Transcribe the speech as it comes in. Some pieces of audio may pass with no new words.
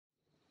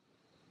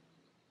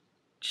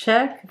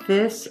Check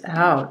this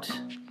out.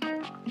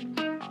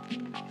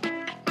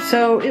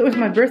 So it was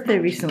my birthday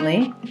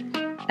recently,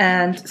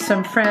 and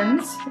some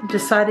friends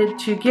decided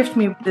to gift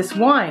me this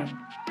wine.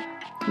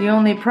 The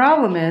only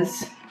problem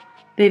is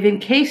they've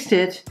encased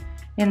it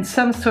in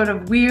some sort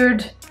of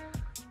weird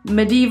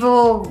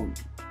medieval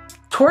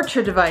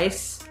torture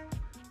device,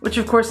 which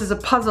of course is a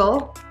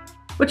puzzle,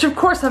 which of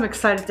course I'm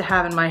excited to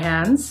have in my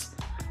hands.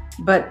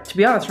 But to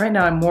be honest, right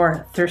now I'm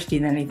more thirsty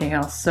than anything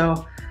else,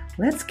 so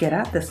let's get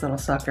at this little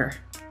sucker.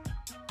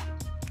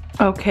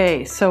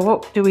 Okay, so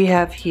what do we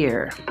have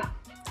here?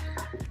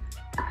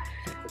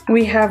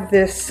 We have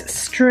this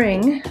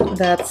string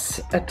that's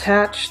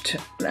attached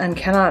and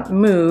cannot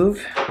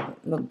move.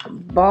 The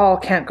ball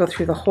can't go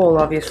through the hole,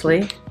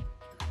 obviously.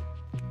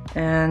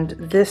 And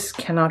this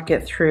cannot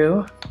get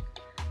through.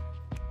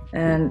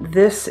 And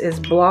this is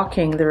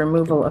blocking the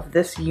removal of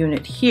this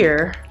unit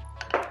here,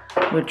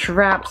 which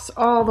wraps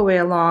all the way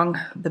along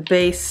the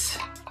base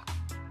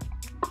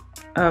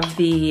of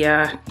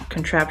the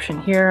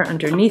contraption here,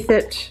 underneath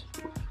it.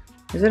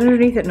 Is it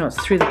underneath it? No,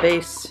 it's through the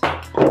base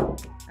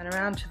and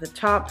around to the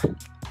top.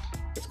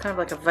 It's kind of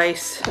like a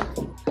vise.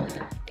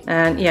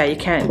 And yeah, you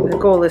can't, the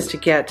goal is to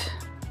get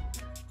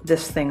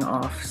this thing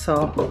off.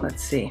 So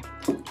let's see,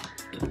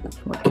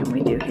 what can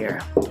we do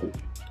here?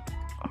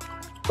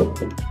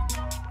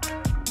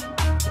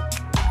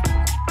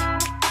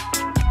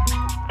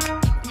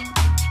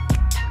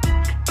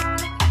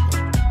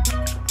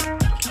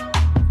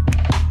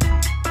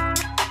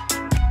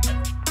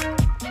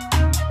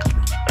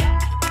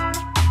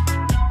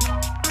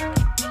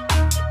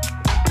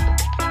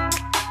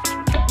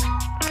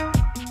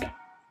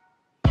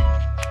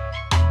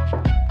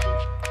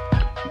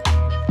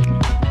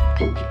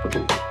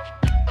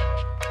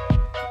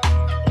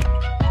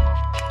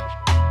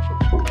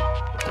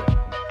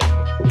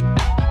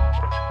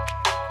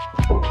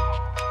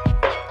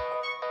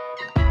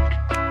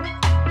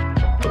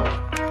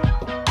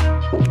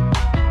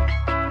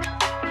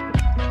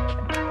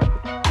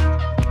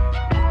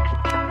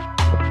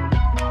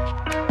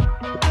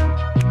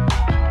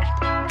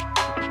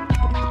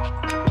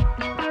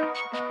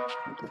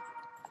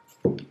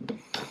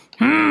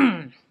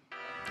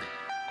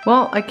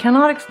 Well, I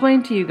cannot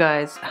explain to you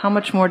guys how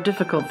much more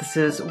difficult this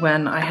is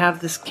when I have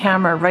this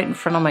camera right in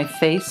front of my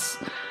face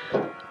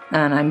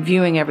and I'm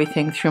viewing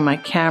everything through my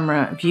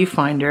camera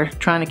viewfinder,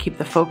 trying to keep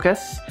the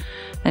focus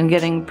and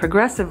getting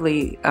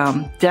progressively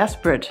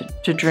desperate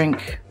to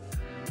drink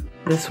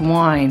this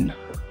wine.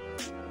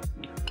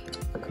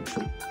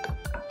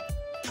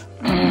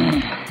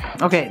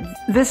 Okay,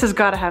 this has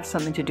got to have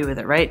something to do with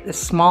it, right?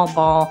 This small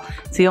ball,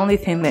 it's the only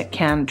thing that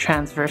can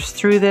transverse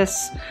through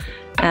this.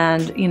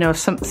 And, you know,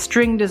 some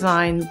string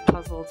design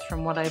puzzles,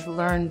 from what I've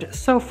learned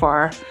so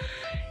far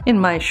in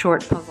my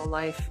short puzzle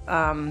life,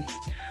 are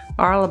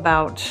all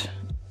about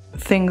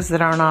things that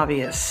aren't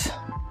obvious.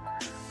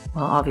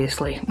 Well,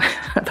 obviously,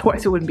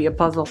 otherwise it wouldn't be a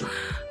puzzle.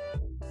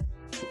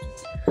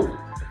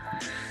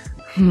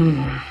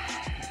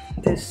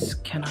 This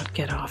cannot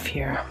get off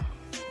here.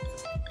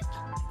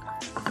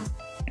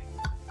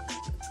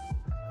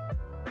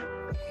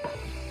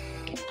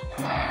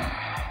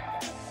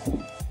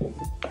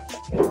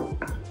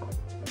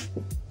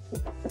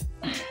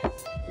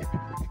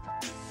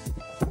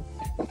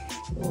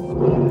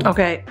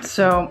 Okay,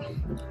 so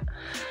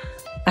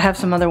I have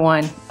some other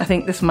wine. I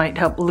think this might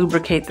help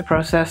lubricate the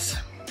process.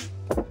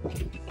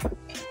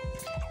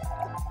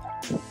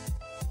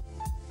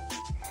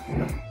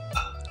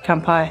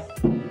 Kanpai.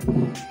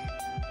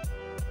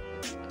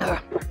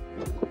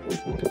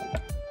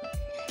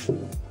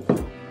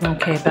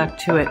 Okay, back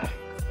to it.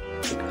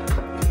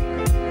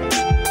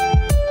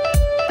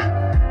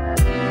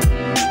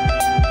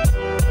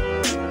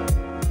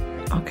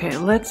 Okay,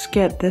 let's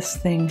get this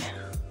thing.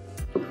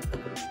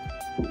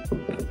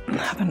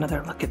 Have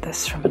another look at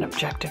this from an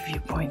objective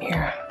viewpoint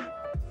here.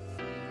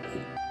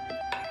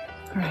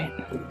 All right.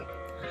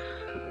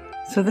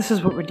 So this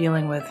is what we're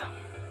dealing with.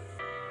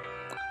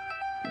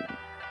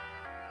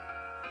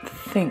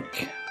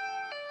 Think.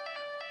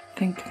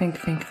 Think, think,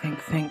 think, think,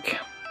 think.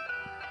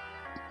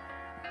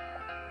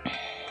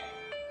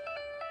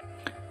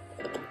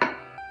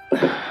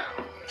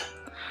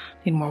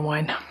 Need more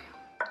wine.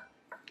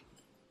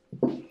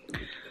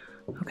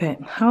 Okay,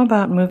 how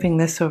about moving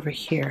this over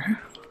here?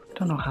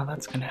 Don't know how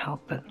that's going to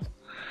help, but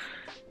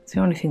it's the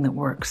only thing that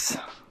works.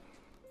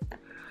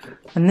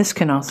 And this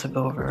can also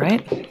go over,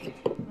 right?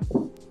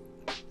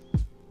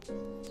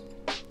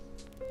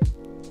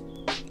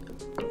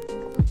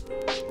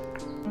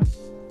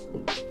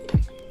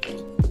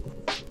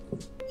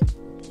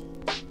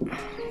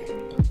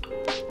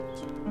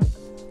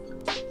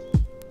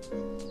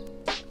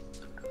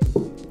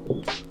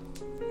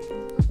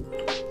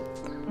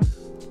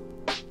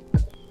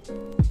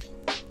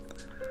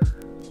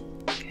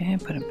 Okay,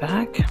 put it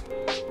back.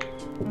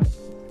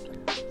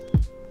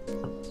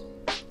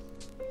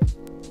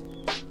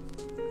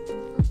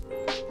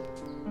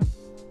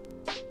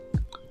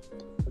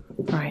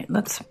 All right,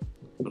 let's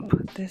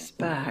put this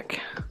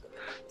back.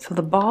 So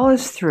the ball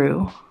is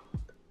through.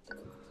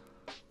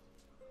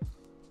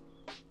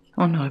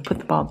 Oh no, I put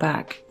the ball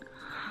back.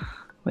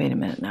 Wait a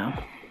minute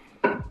now.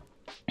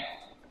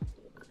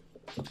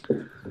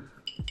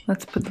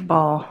 Let's put the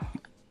ball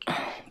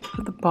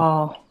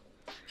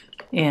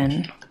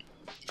in.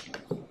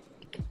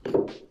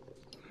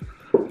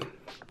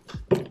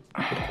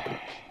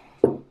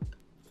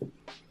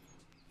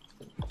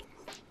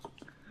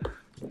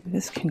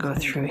 This can go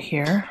through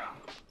here.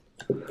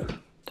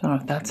 Don't know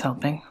if that's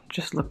helping.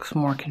 Just looks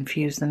more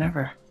confused than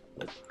ever.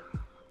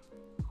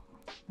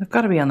 I've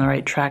got to be on the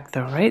right track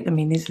though, right? I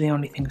mean, these are the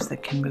only things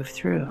that can move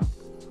through.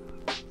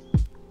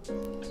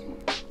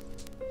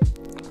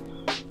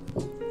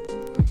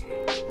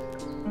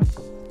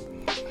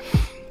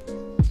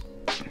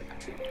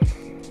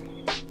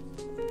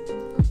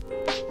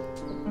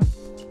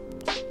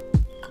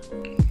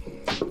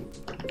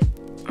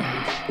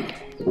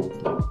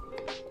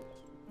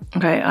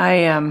 Okay,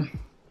 I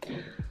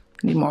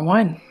need more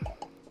wine.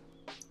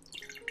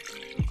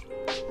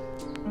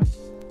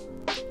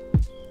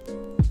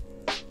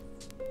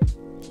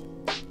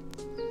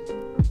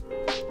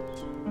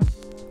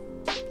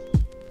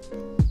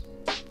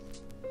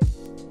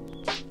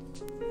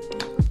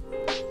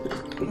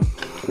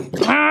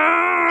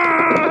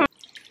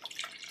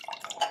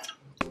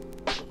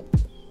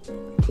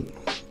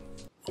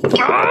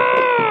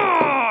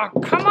 Oh,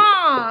 come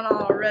on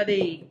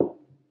already.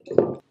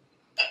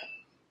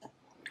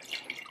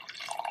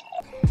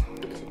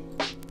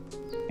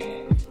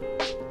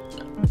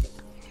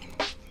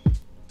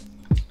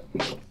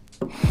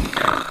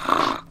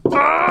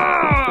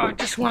 I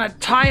just want to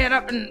tie it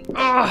up and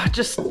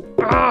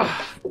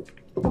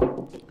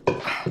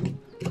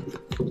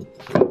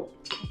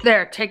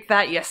There, take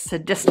that, you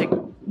sadistic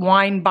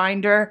wine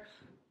binder.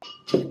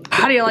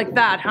 How do you like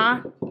that,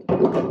 huh?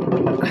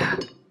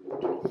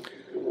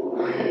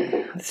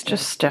 Let's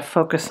just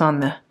focus on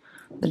the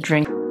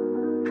drink.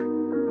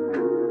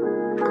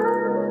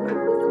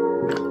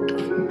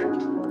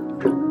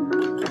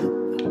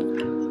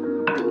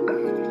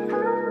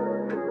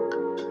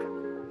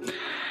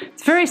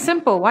 It's very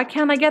simple. Why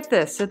can't I get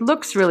this? It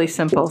looks really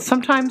simple.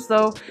 Sometimes,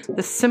 though,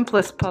 the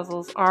simplest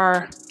puzzles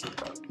are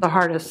the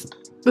hardest.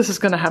 This is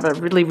going to have a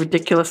really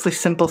ridiculously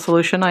simple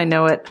solution. I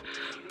know it.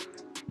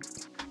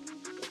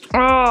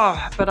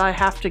 Oh, but I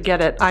have to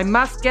get it. I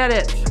must get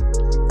it.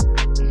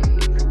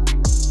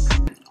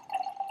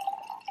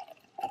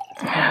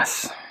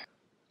 Yes.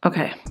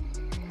 Okay.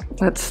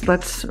 Let's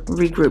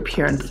regroup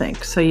here and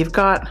think. So you've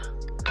got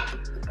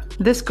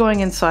this going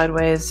in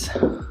sideways.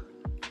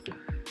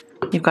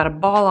 You've got a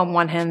ball on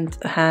one hand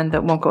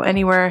that won't go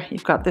anywhere.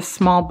 You've got this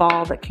small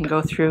ball that can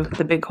go through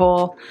the big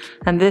hole,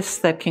 and this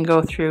that can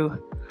go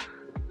through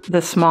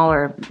the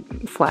smaller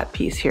flat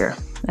piece here.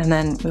 And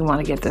then we want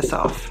to get this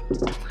off.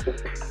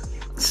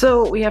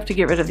 So we have to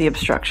get rid of the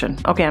obstruction.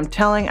 Okay, I'm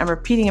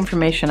repeating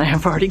information I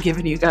have already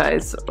given you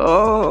guys.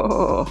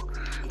 Oh,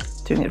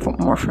 doing it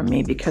more for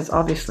me because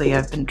obviously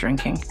I've been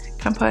drinking.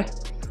 Kanpai.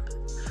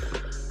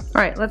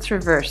 All right, let's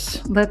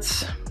reverse.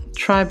 Let's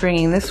try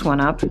bringing this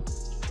one up.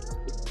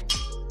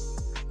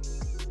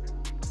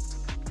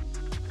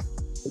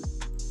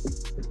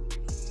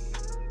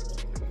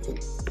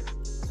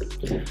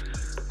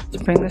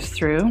 Let's bring this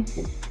through.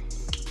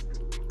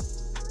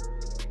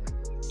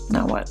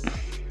 Now what?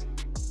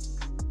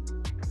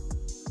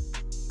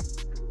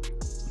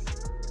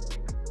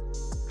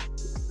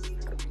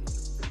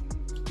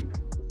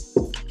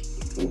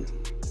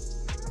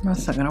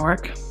 That's not gonna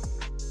work.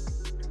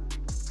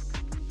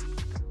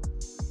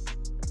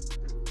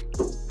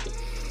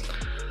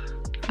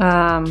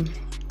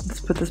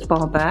 Let's put this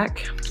ball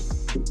back.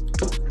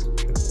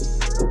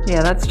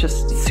 Yeah, that's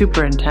just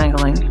super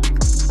entangling.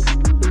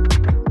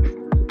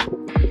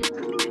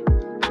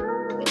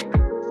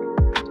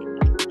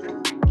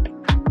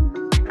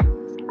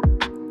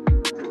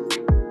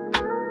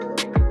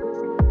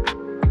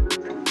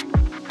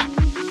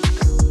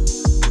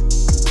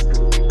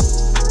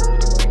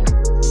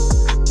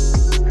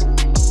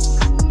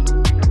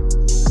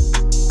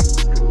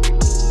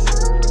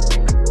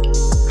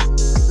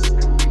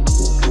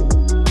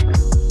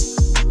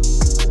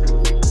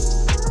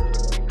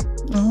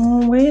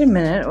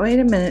 Wait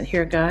a minute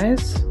here,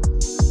 guys.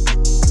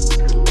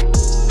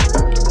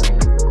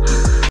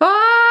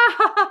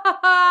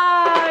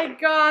 I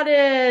got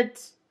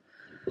it.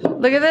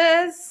 Look at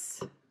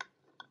this.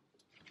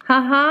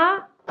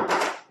 Ha-ha.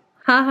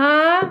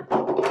 Ha-ha.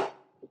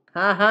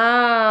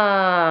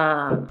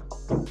 Ha-ha.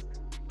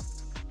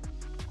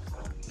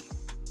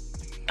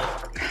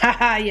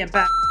 Ha-ha, you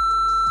bat.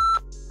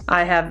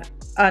 I have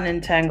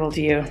unentangled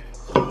you.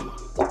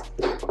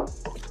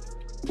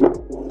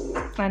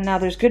 And now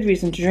there's good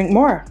reason to drink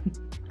more.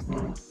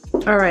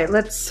 All right,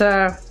 let's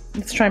try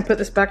and put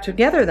this back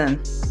together then.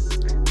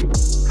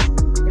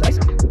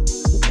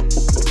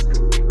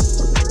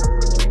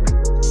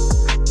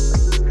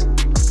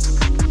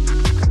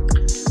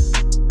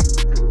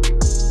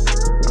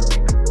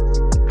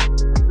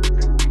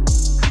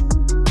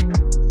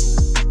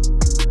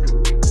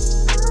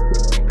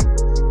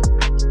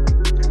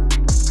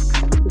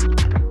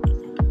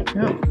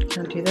 No,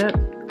 can't do that.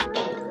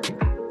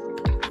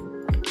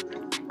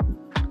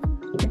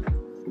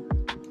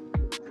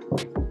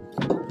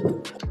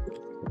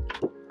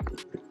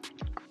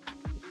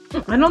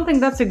 I don't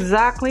think that's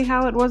exactly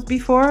how it was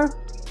before.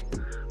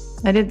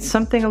 I did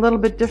something a little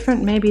bit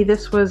different. Maybe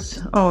this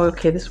was, oh,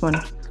 okay, this one.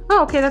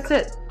 Oh, okay, that's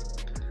it.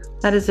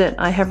 That is it.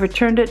 I have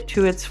returned it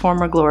to its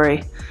former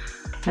glory.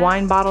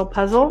 Wine bottle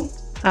puzzle.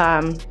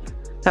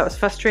 That was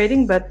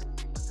frustrating, but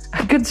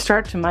a good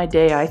start to my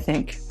day, I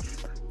think.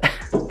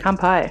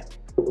 Kampai.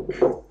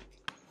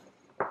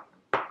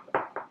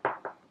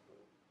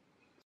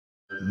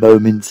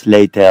 Moments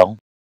later.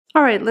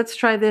 All right, let's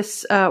try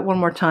this one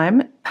more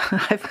time.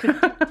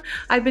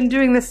 I've been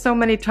doing this so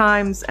many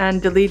times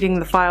and deleting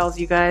the files,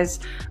 you guys.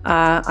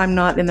 I'm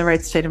not in the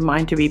right state of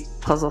mind to be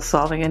puzzle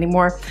solving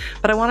anymore,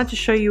 but I wanted to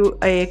show you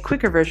a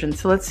quicker version.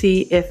 So let's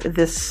see if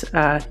this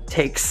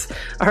takes.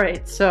 All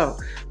right, so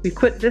we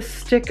put this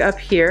stick up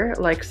here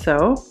like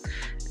so,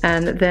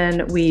 and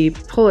then we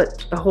pull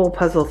it, the whole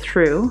puzzle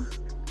through,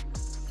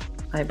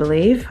 I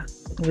believe,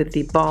 with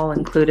the ball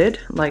included,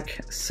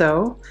 like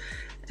so.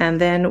 And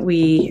then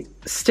we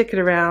stick it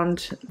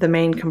around the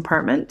main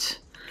compartment,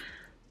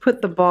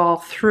 put the ball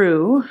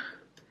through,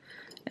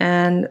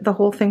 and the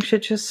whole thing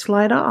should just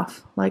slide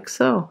off like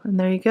so. And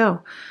there you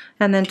go.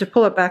 And then to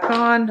pull it back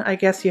on, I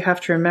guess you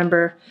have to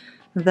remember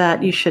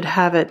that you should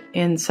have it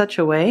in such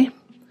a way.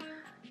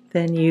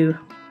 Then you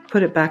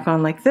put it back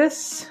on like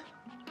this.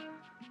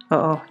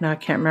 Uh-oh, now I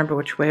can't remember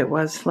which way it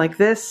was. Like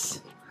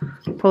this.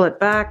 Pull it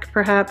back,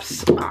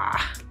 perhaps.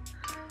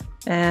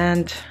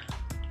 And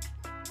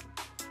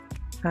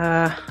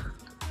I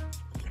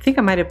think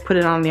I might have put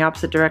it on the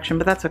opposite direction,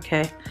 but that's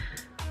okay.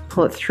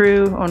 Pull it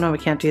through. Oh no, we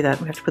can't do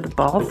that. We have to put the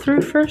ball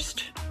through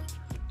first?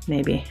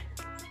 Maybe.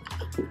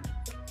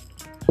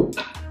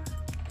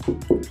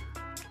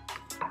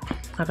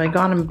 Have I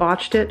gone and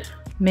botched it?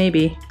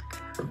 Maybe.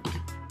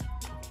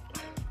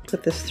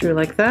 Put this through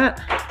like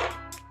that.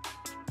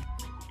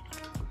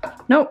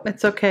 Nope,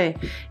 it's okay.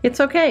 It's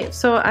okay.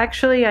 So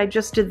actually I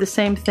just did the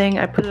same thing.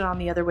 I put it on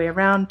the other way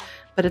around,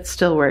 but it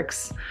still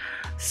works.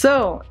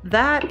 So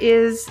that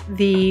is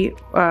the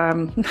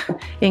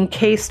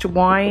encased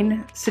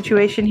wine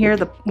situation here,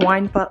 the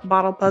wine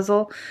bottle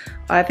puzzle.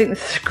 I think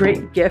this is a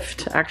great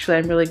gift. Actually,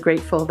 I'm really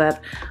grateful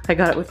that I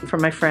got it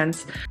from my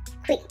friends.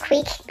 Creek,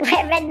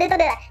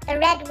 the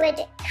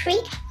Redwood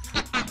Creek.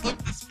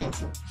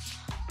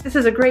 This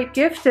is a great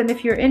gift, and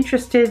if you're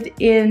interested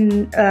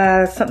in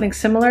something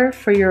similar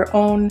for your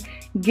own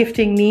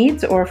gifting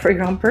needs or for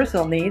your own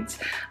personal needs,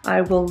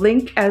 I will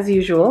link, as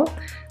usual,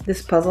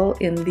 this puzzle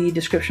in the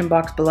description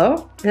box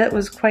below. That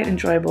was quite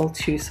enjoyable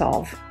to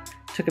solve.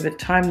 Took a bit of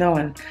time though,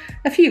 and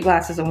a few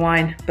glasses of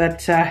wine,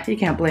 but you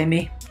can't blame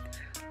me.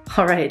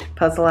 All right,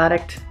 Puzzle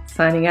Addict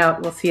signing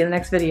out. We'll see you in the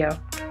next video.